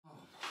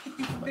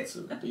back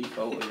to the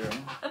default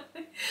again.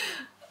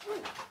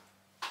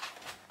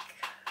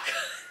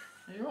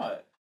 Are you right?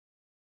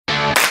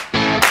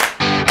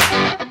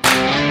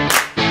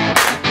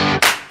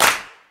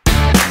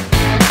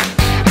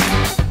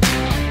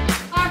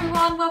 Hi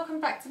everyone,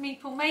 welcome back to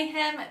Meeple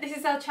Mayhem. This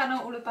is our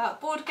channel all about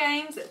board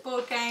games,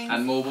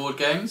 And more board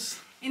games.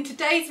 In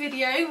today's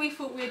video, we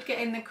thought we'd get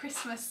in the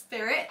Christmas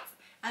spirit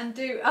and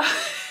do our,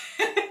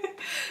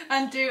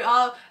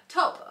 our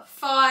top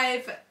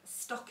 5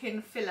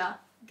 stocking filler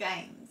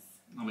games.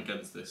 I'm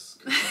against this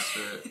Christmas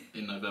spirit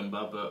in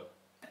November, but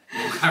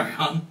we'll carry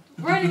on.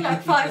 We're only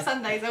like 5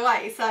 Sundays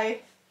away, so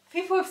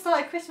people have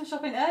started Christmas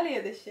shopping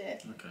earlier this year.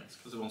 Okay, it's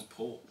because everyone's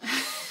poor.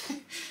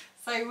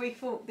 So we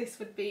thought this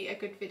would be a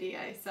good video.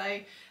 So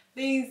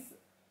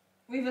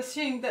we've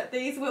assumed that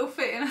these will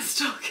fit in a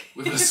stocking.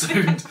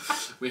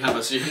 We have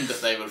assumed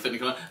that they will fit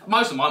in a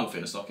most of mine will fit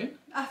in a stocking.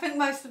 I think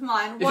most of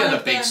mine. If you had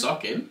a big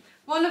stocking.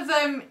 One of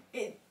them,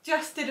 it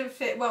just didn't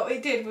fit. Well,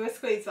 it did with a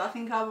squeeze, but I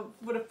think I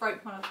would have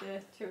broke one of the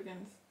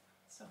children's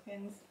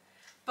stockings.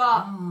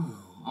 But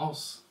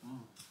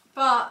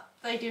but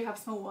they do have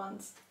small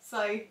ones,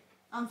 so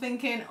I'm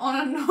thinking on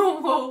a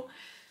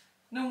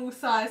normal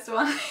sized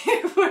one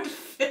it would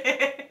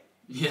fit.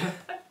 Yeah.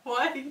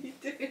 Why are you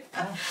doing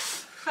that?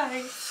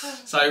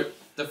 Thanks. So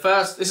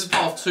this is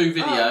part of 2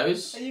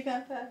 videos. Oh, are you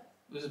going first?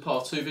 This is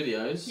part of 2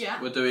 videos. Yeah.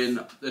 We're doing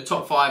the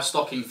top 5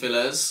 stocking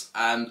fillers,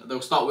 and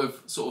they'll start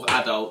with sort of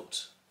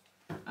adult,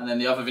 and then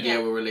the other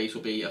video we'll release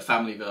will be a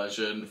family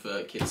version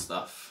for kids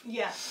stuff.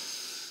 Yeah.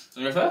 So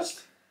you go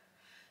first?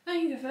 No,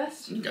 you go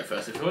first. You can go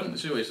first if you want.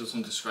 It's always just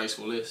some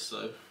disgraceful list,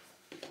 so.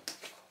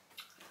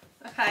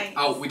 Okay.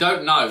 Oh, we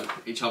don't know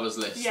each other's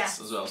lists Yeah.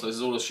 as well, so this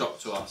is all a shock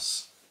to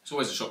us. It's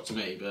always a shock to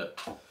me, but.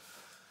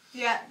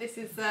 Yeah, this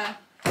is.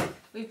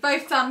 We've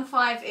both done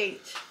 5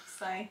 each,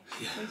 so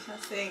we shall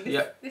see.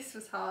 This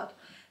was hard.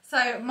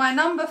 So my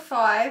number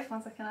 5.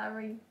 1 second, I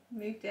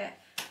removed it.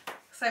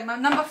 So my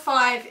number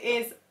 5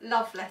 is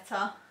Love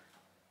Letter.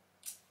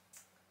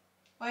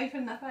 Why are you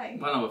putting that face?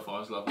 My number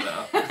 5 is Love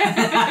Letter.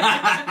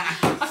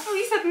 I thought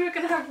you said we were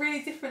going to have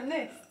really different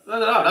lists. No,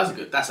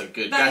 that's a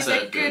good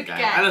game.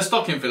 And a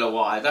stocking filler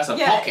wise, that's a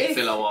pocket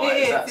filler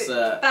wise.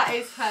 That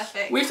is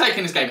perfect. We've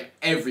taken this game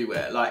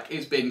everywhere. Like,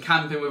 it's been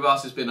camping with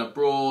us, it's been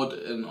abroad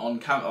and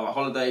on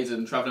holidays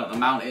and travelling up the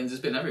mountains.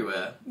 It's been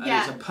everywhere. And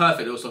it's a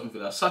perfect little stocking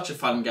filler. Such a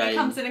fun game. It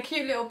comes in a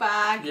cute little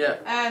bag.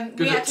 Yeah.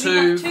 Good at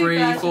 2,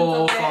 3,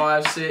 4,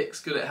 5,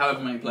 6. Good at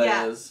however many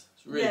players.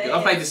 It's really good.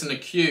 I played this in the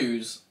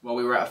queues while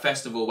we were at a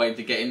festival waiting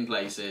to get in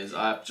places.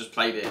 I just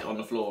played it on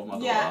the floor with my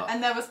daughter. Yeah,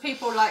 and there was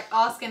people like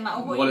asking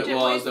like, what it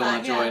was, they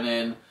want to join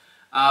in.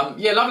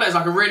 Yeah, Love Letter is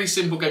like a really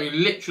simple game. You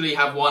literally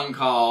have one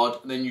card,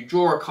 then you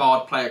draw a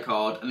card, play a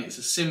card, and it's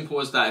as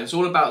simple as that. It's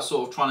all about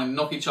sort of trying to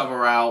knock each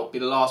other out, be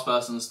the last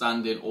person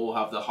standing, or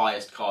have the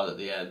highest card at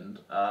the end.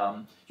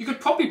 You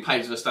could probably play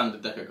with a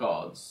standard deck of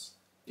cards.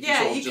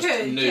 If you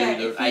just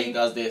knew that 8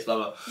 does this, blah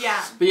blah.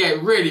 Yeah. But yeah,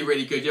 really,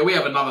 really good. Yeah, we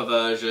have another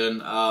version,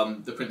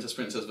 the Princess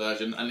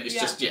version, and it's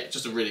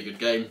just a really good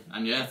game.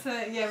 And yeah. It's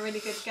a really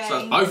good game. So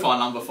that's both our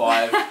number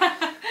 5.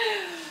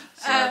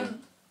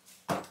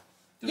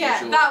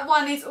 Yeah, that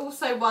one is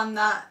also one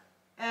that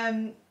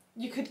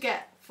you could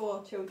get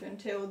for children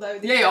too, although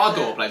our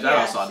daughter plays that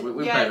outside. We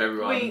play with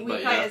everyone. We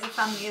play it as a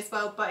family as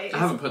well, but I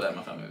haven't put that in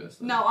my family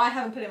list. Though. No, I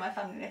haven't put it in my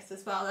family list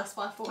as well. That's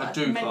why I thought I'd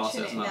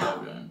mention it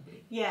now.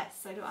 Yes,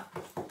 so do I.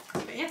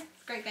 But yeah, it's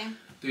a great game.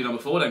 Do your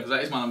number 4 then, because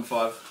that is my number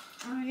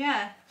 5. Oh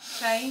yeah.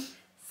 Okay.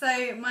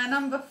 So my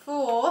number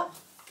 4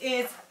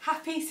 is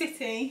Happy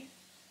City.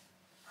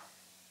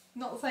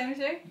 Not the same as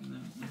you? No.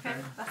 Okay,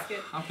 that's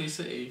good. Happy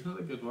City, that's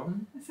a good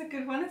one. It's a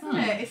good one, isn't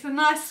it? It's a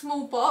nice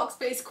small box,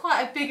 but it's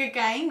quite a bigger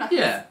game. Like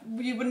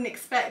you wouldn't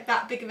expect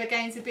that big of a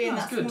game to be in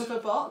that small of a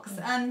box.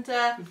 And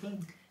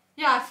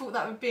yeah, I thought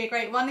that would be a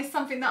great one. It's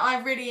something that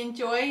I really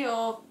enjoy.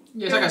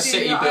 It's like a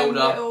city builder,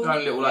 your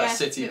own little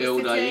city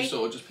builder. City. You're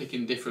sort of just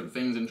picking different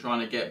things and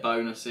trying to get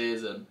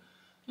bonuses and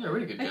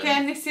really good game.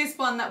 Again, this is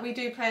one that we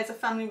do play as a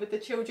family with the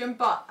children,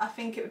 but I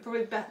think it would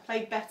probably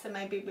play better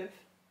maybe with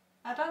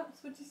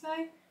adults, would you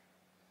say?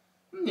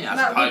 Yeah,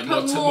 I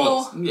suppose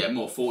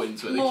more thought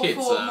into it. The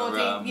kids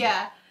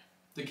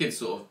the kids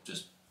sort of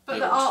just but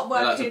the artwork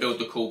they like to build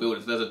the cool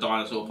buildings. There's a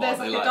dinosaur park.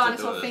 There's like a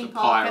dinosaur theme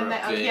park, and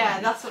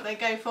that's what they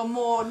go for.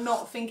 More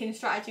not thinking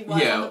strategy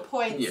wise on the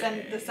points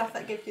and the stuff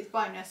that gives you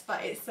bonus.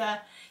 But it's the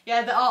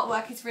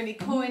artwork is really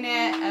cool in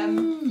it.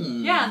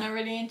 And I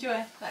really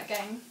enjoy that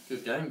game.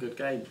 Good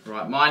game.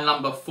 Right, my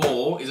number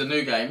 4 is a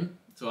new game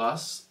to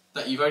us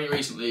that you've only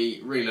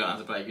recently really learned how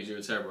to play because you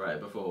were terrible at it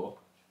before.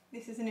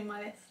 This isn't in my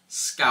list.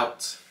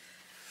 Scout.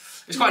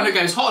 It's quite a new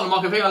game. It's hot on the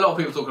market. I think a lot of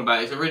people are talking about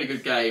it. It's a really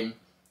good game.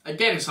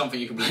 Again, it's something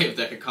you can play with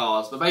a deck of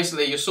cards, but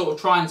basically you're sort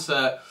of trying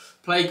to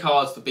play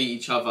cards to beat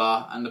each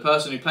other, and the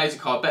person who plays a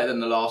card better than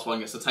the last one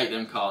gets to take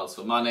them cards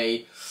for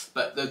money.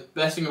 But the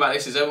best thing about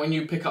this is that when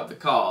you pick up the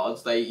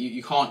cards,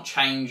 you can't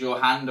change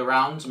your hand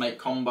around to make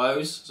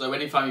combos. So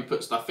anytime you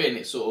put stuff in,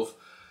 it's sort of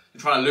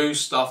You're trying to lose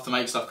stuff to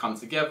make stuff come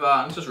together,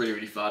 and it's just really,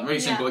 really fun. Really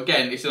simple.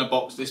 Again, it's in a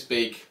box this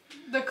big.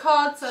 The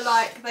cards are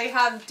like, they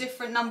have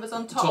different numbers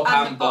on top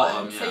and the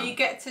bottom, so you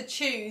get to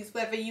choose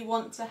whether you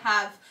want to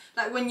have,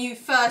 like when you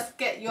first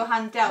get your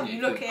hand dealt,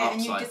 you look at it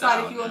and you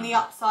decide if you're on the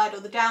upside or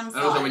the downside.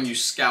 And also when you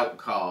scout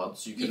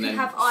cards, you can then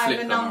have flip either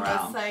them numbers.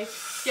 around.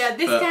 So yeah,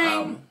 this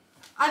game,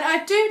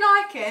 I do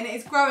like it and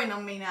it's growing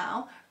on me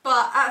now.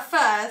 But at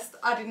first,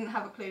 I didn't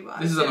have a clue what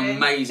I was doing. This is an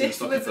amazing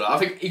stocking filler. I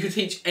think you could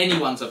teach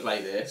anyone to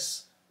play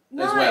this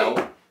as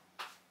well.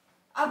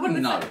 I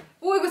wouldn't say.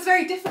 Well, it was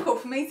very difficult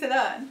for me to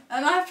learn,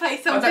 and I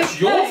played some. That's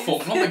your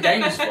fault, not the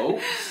game's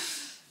fault.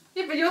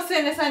 Yeah, but you're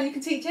saying you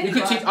can teach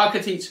anyone. I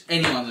could teach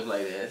anyone to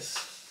play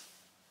this.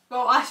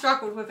 Well, I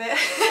struggled with it.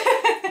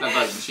 That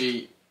doesn't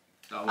cheat.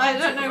 I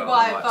don't know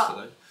why,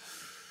 but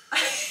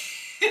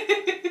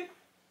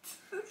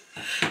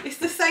it's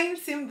the same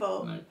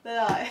symbol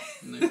that I.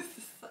 No.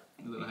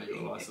 I don't know how you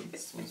got a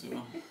licence.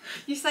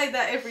 You say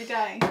that every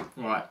day.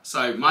 Right,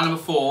 so my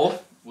number 4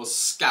 was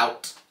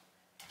Scout.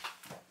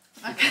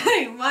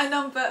 Okay, my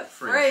number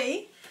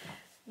 3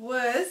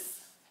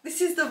 was...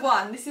 This is the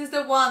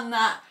one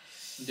that...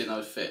 You didn't know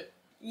it fit?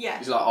 Yeah.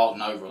 It's like Ark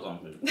Nova or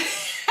something. No.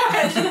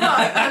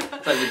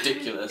 It's like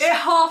ridiculous. It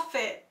half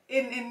fit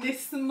in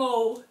this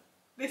small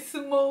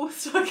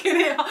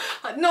stocking.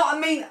 Not,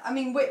 I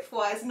mean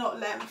width-wise, not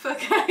length,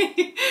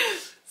 okay?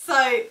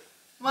 So...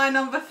 My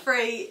number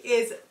 3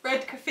 is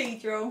Red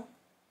Cathedral.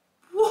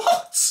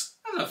 What?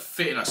 That doesn't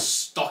fit in a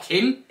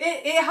stocking.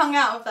 It hung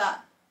out of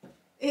that.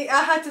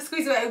 I had to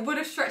squeeze it. It would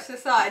have stretched the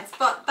sides,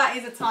 but that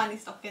is a tiny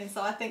stocking,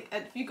 so I think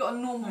if you've got a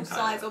normal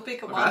size or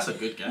bigger one... That's a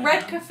good game.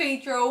 Red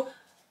Cathedral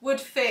would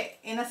fit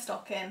in a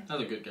stocking.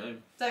 That's a good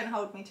game. Don't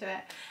hold me to it.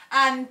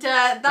 And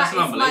that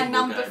is my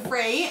number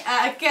 3.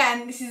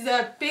 Again, this is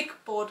a big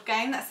board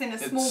game that's in a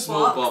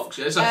small box.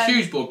 Yeah, it's a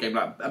huge board game,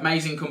 like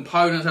amazing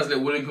components, has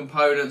little wooden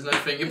components and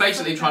everything. You're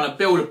basically trying to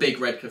build a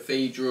big red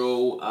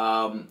cathedral.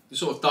 You're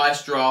sort of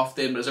dice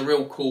drafting, but there's a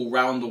real cool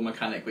roundel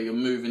mechanic where you're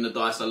moving the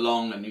dice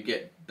along and you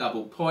get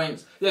double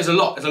points. There's a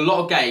lot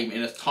of game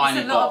in a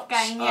tiny box. It's a lot of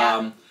game,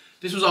 yeah.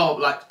 This was our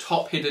like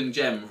top hidden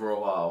gem for a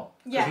while.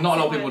 Yeah, not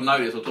a lot of people know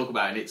this or talk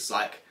about it. It's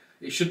like,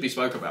 it should be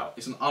spoke about.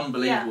 It's an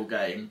unbelievable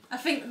game. I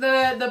think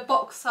the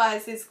box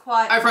size is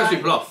quite... It throws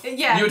people off.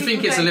 Yeah, you would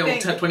think it's a little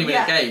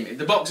 20-minute game.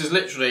 The box is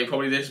literally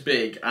probably this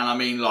big, and I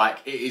mean, like,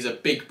 it is a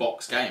big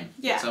box game.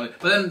 Yeah.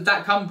 But then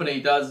that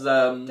company does...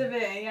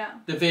 Devere, yeah.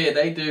 Devere,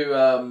 they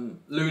do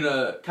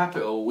Lunar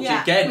Capital, which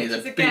again is a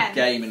big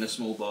game in a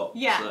small box.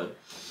 Yeah. So.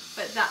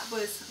 But that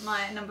was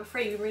my number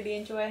 3. We really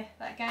enjoy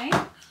that game.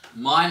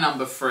 My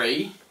number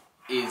 3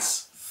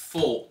 is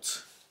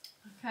Fort.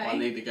 Okay. I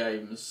Lead the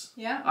Games.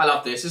 Yeah. I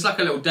love this. It's like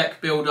a little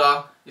deck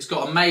builder. It's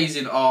got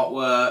amazing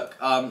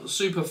artwork.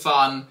 Super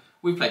fun.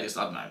 We've played this,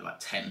 I don't know, like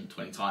 10,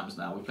 20 times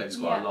now. We've played this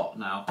quite a lot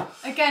now.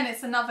 Again,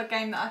 it's another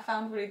game that I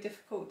found really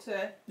difficult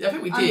to I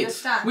think we did.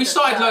 We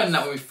started learning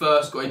that when we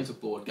first got into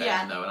board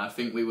gaming though, and I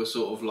think we were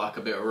sort of like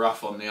a bit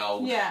rough on the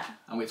old. Yeah.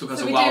 And it took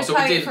us a while. So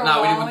we didn't.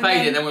 No, we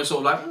played it, then we were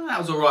sort of like, that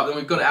was alright. Then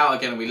we got it out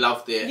again and we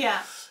loved it.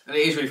 Yeah. And it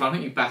is really fun. I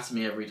think you batter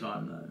me every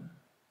time though.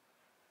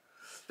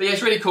 But yeah,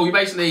 it's really cool. You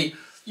basically...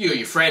 You and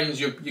your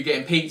friends, you're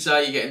getting pizza,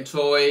 you're getting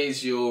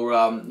toys, you're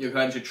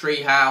going to a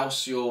tree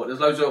house, there's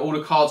loads of, all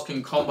the cards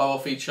can combo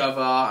off each other,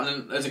 and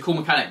then there's a cool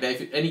mechanic there.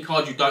 If any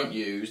card you don't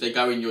use, they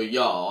go in your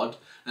yard,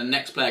 and the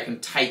next player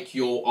can take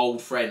your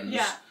old friends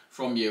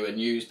from you and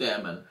use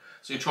them, and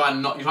so you're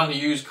trying to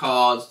use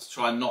cards to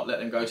try and not let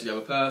them go to the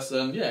other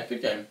person. Yeah,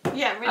 good game.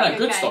 Yeah, really and a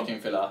good stocking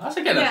filler. That's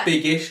again a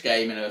big-ish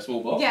game in a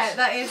small box. Yeah,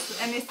 that is,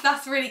 and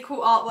that's really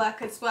cool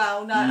artwork as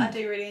well. No, I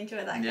do really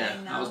enjoy that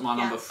game now. That was my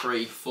number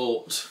 3,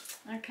 Fort.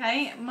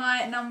 Okay,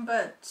 my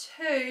number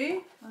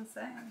 2, one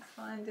sec, let me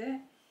find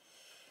it,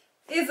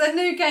 is a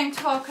new game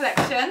to our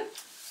collection.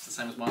 It's the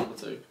same as my number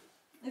 2.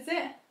 Is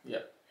it? Yeah.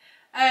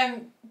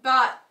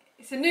 But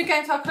it's a new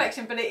game to our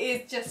collection, but it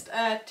is just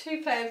a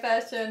 2-player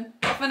version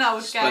of an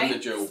old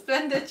game.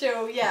 Splendor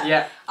Duel, yeah.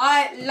 Yeah.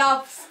 I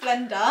love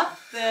Splendor,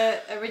 the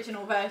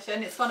original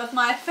version. It's one of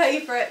my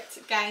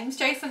favourite games.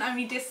 Jason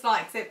only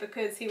dislikes it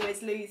because he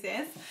always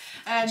loses.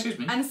 Excuse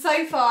me? And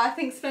so far, I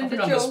think Splendor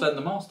Duel... I think I'm the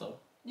Splendor Master.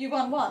 You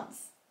won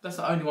once. That's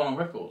the only one on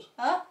record.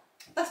 Huh?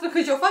 That's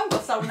because your phone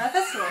got stolen at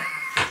festival.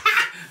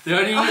 The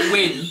only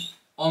win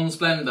on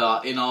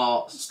Splendor in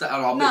our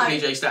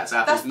PJ Stats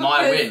app is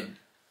my win.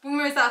 When we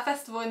were at a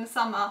festival in the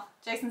summer,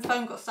 Jason's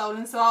phone got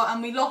stolen,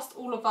 and we lost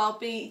all of our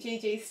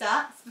BGG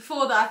stats.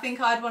 Before that, I think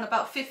I'd won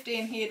about 50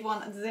 and he had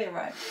won at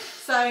 0.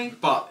 So.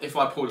 But if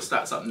I pull the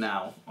stats up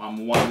now, I'm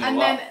 1-0 up. And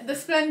then the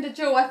Splendor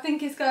Duel, I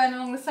think, is going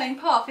along the same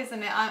path,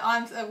 isn't it?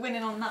 I'm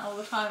winning on that all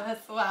the time as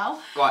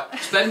well. Right,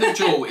 Splendor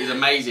Duel we were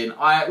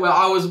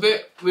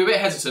a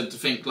bit hesitant to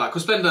think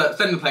because Splendor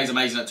plays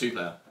amazing at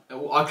 2-player.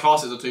 I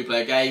class it as a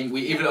 2-player game.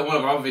 Even at one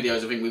of our other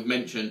videos, I think we've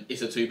mentioned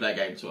it's a 2-player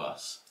game to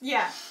us.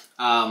 Yeah.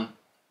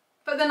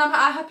 But then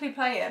I happily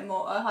play it at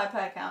a high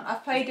player count.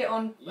 I've played it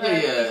on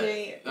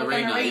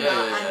Arena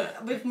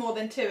and with more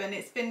than 2, and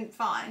it's been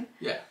fine.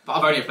 Yeah, but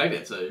I've only played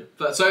it 2.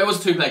 But so it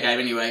was a 2-player game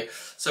anyway.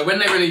 So when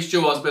they released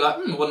Duel, I was a bit like,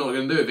 what am I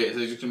going to do with it? So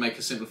you can make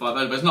a simplified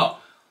version, but it's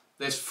not.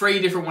 There's 3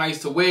 different ways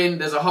to win.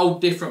 There's a whole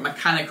different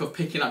mechanic of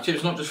picking up chips.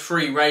 It's not just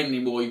free reign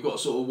anymore. You've got to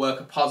sort of work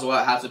a puzzle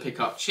out how to pick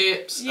up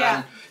chips. Yeah.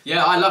 And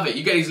yeah, I love it.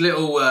 You get these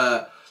little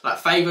like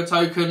favour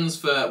tokens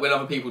for when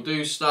other people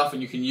do stuff,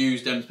 and you can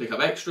use them to pick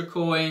up extra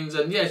coins.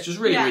 And yeah, it's just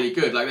really, really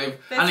good. Like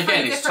and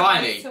again, it's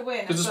tiny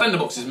because the spender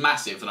box is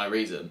massive for no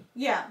reason.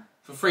 Yeah.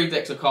 For 3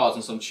 decks of cards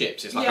and some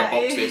chips, it's like a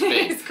box this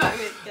big. It's quite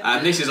big. Yeah.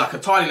 And this is like a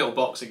tiny little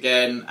box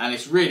again, and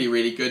it's really,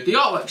 really good. The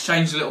artwork's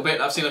changed a little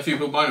bit. I've seen a few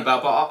people moan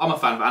about, but I'm a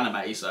fan of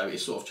anime, so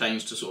it's sort of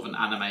changed to sort of an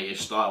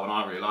anime-ish style, and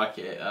I really like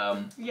it.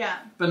 Yeah.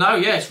 But no,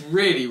 yeah, it's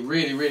really,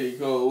 really, really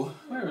cool.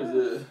 Where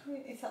is it?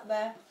 It's up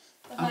there.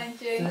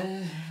 Behind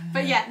you.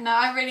 But yeah, no,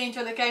 I really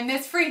enjoy the game.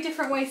 There's 3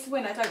 different ways to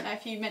win. I don't know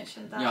if you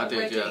mentioned that. Yeah, I did,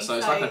 already. yeah. So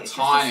it's like a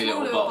tiny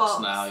little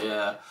box now,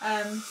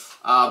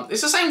 yeah.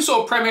 It's the same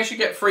sort of premise. You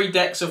get 3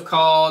 decks of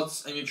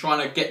cards, and you're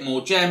trying to get more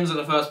gems than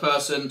the first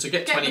person to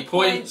get 20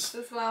 points.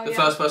 As well, the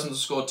first person to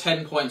score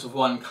 10 points of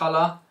one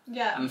colour.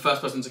 Yeah. And the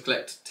first person to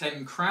collect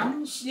 10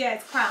 crowns. Yeah,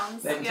 it's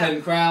crowns. Then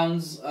 10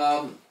 crowns.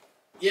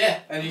 Yeah,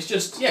 and it's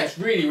just, yeah, it's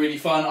really, really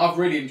fun. I've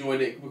really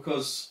enjoyed it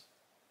because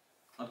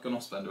I've gone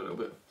off Splendor a little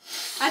bit.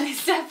 And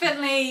it's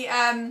definitely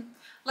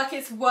like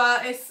it's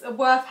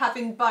worth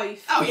having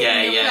both. Oh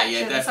yeah, in your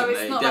collection. definitely.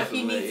 So it's not like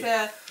you need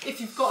to, if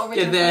you've got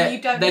original,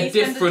 you don't they're need to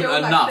different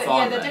spend a enough,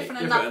 aren't they're they?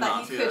 different enough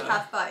that you could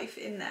have both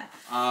in there.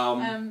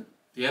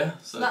 Yeah,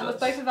 so that was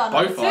both of our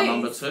number 2. Both our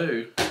number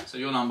 2. So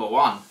you're number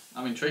 1.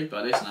 I'm intrigued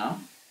by this now.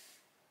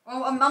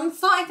 Well, I'm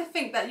starting to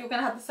think that you're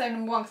going to have the same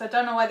number 1 because I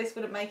don't know why this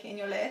wouldn't make it in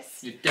your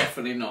list. You're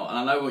definitely not, and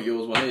I know what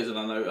yours one is, and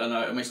I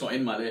know, I mean, it's not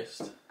in my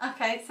list.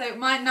 Okay, so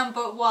my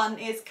number 1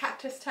 is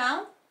Cactus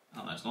Town.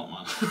 Oh no, it's not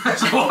mine.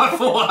 That's what I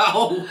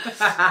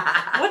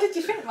thought. What did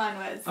you think mine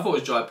was? I thought it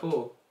was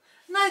Jaipur.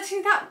 No,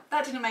 see,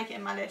 that didn't make it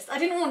in my list. I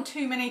didn't want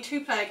too many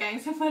 2-player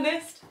games in my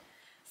list.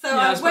 So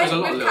yeah, I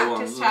went with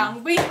Cactus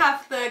Town. We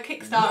have the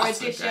Kickstarter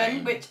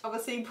edition, which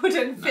obviously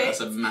wouldn't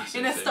fit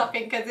in a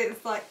stocking because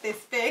it's like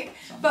this big.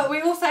 But we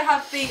also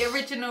have the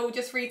original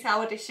just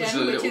retail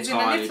edition, which is in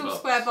a little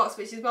square box,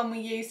 which is one we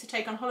use to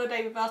take on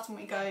holiday with us when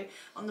we go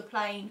on the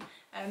plane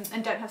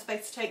and don't have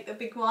space to take the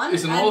big one.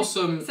 It's an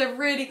awesome, it's a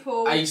really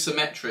cool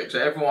asymmetric. So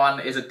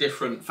everyone is a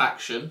different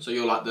faction. So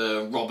you're like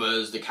the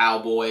robbers, the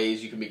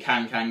cowboys. You can be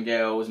can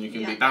girls, and you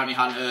can be bounty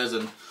hunters,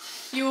 and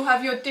you will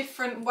have your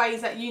different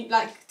ways that you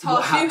like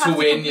tasks to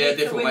win. Yeah,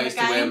 different ways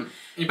to win.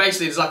 You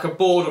basically, there's like a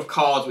board of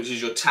cards, which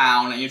is your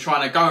town, and you're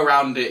trying to go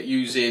around it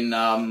using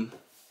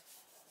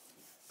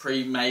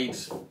pre-made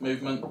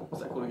movement.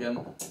 What's that called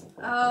again?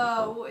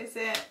 Oh, what is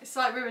it? It's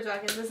like River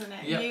Dragons, isn't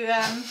it?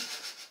 Yep.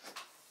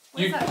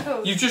 What's that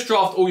called? You just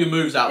draft all your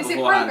moves out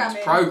beforehand.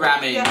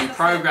 Programming. Yeah, you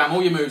program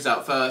all your moves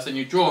out first, and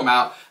you draw them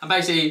out. And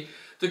basically,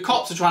 the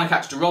cops are trying to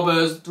catch the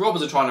robbers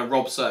are trying to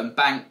rob certain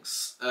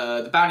banks.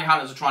 The bounty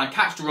hunters are trying to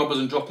catch the robbers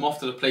and drop them off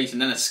to the police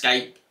and then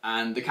escape.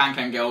 And the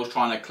can girls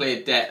trying to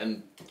clear debt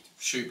and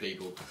shoot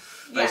people.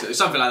 Basically,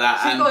 something like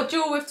that. She's got a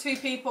duel with 2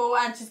 people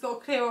and she's got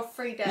to clear off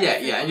 3 debts.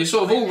 Yeah, and you're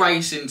sort of all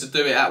racing to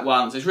do it at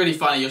once. It's really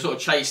funny. You're sort of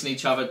chasing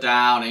each other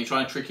down and you're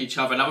trying to trick each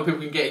other and other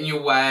people can get in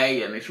your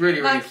way and it's really,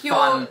 really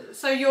fun.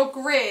 So your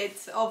grid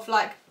of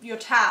like your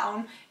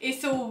town,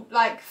 it's all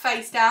like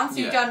face down, so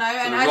you don't know.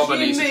 And as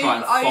you move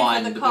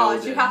over the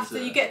cards,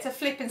 you get to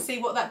flip and see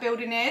what that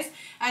building is,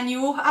 and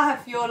you all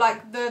have your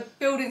like the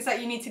buildings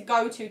that you need to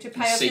go to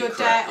pay off your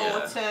debt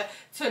or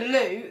to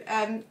loot.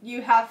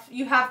 You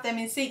have them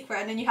in secret,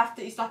 and then you have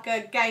to. It's like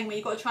a game where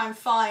you've got to try and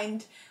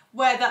find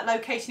where that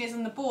location is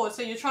on the board.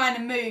 So you're trying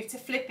to move to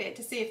flip it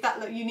to see if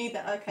that you need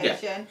that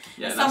location.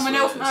 And someone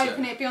else can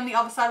open it, be on the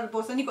other side of the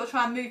board. So then you've got to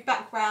try and move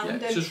back round.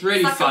 Yeah, it's just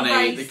really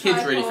funny. The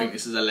kids really think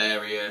this is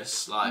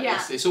hilarious. Like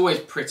it's always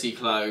pretty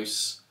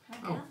close.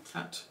 Oh,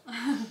 cat.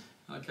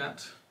 Hi,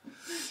 cat.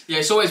 Yeah,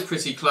 it's always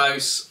pretty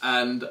close,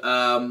 and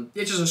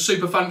it's just a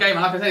super fun game.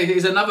 And like I said, it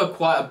is another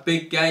quite a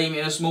big game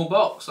in a small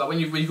box. Like when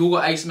you've all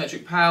got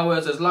asymmetric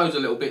powers, there's loads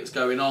of little bits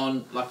going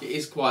on. Like it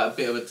is quite a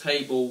bit of a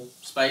table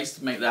space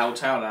to make the whole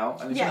town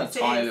out, and it's in a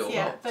tiny little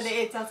box. But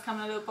it does come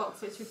in a little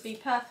box, which would be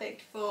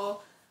perfect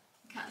for.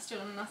 Cat's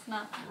still on us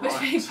now. Which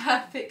would be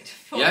perfect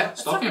for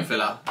stocking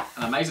filler.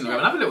 An amazing. We have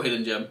another little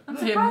hidden gem. I'm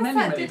surprised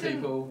many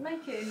people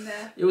make it in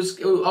there. I was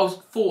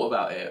thought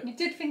about it. You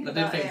did think about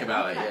it. I did think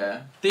about it.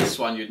 Yeah. This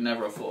one you'd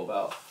never have thought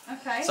about.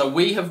 Okay. So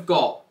we have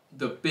got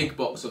the big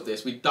box of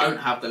this. We don't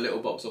have the little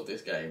box of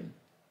this game.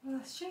 Well,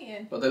 that's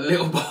cheating. But the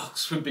little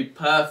box would be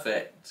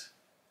perfect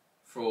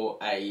for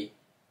a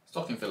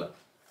stocking filler.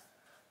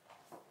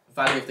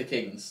 Valley of the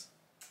Kings.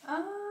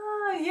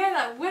 Yeah,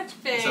 that would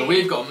be. So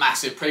we've got a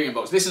massive premium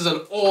box. This is an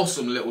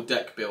awesome little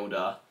deck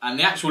builder. And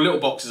the actual little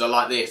boxes are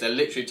like this. They're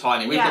literally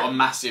tiny. We've got a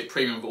massive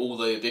premium of all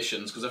the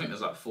editions, because I think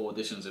there's like 4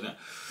 editions in it.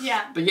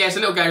 Yeah. But yeah, it's a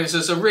little game.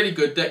 It's a really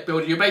good deck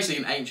builder. You're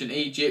basically in ancient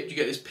Egypt. You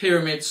get this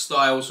pyramid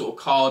style sort of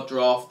card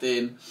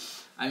drafting.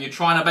 And you're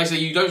trying to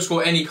basically, you don't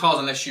score any cards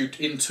unless you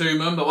entomb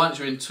them, but once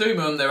you entomb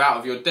them, they're out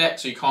of your deck,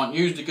 so you can't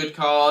use the good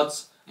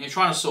cards. And you're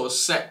trying to sort of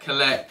set,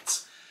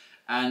 collect,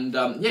 and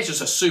yeah, it's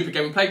just a super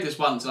game. We played this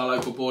once in our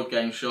local board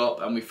game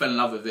shop, and we fell in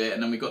love with it,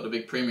 and then we got the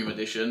big premium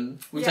edition.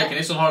 We've taken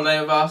this on holiday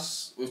with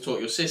us, we've taught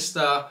your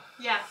sister.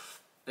 Yeah.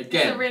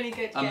 Again, it's a really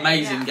good game.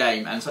 Amazing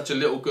game, and such a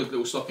good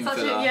little stocking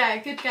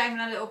filler. Good game in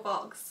a little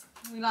box.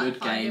 We like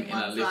good game in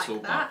a little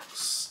like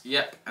box.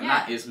 Yep, and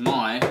that is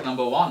my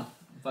number 1.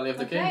 Valley of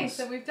the Kings. Okay,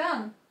 so we've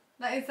done.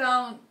 That is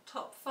our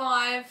top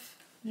 5.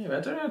 Yeah, but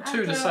I don't know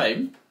 2 the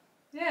same.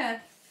 Yeah,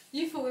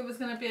 you thought it was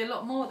going to be a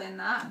lot more than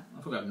that.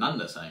 I thought we have none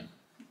the same.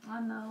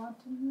 I know, I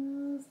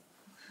didn't.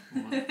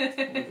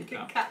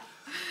 Good cat.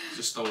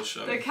 Just stole the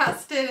show. The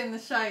cat's still in the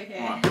show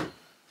here. Right,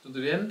 to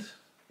the end?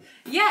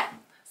 Yeah,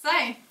 so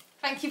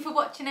thank you for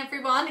watching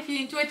everyone. If you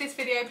enjoyed this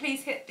video,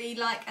 please hit the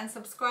like and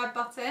subscribe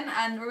button,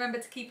 and remember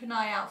to keep an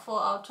eye out for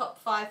our top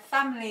 5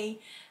 family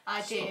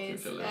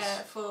ideas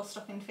for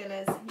stocking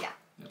fillers. Yeah.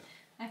 Yep.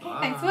 Okay,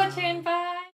 thanks for watching. Bye.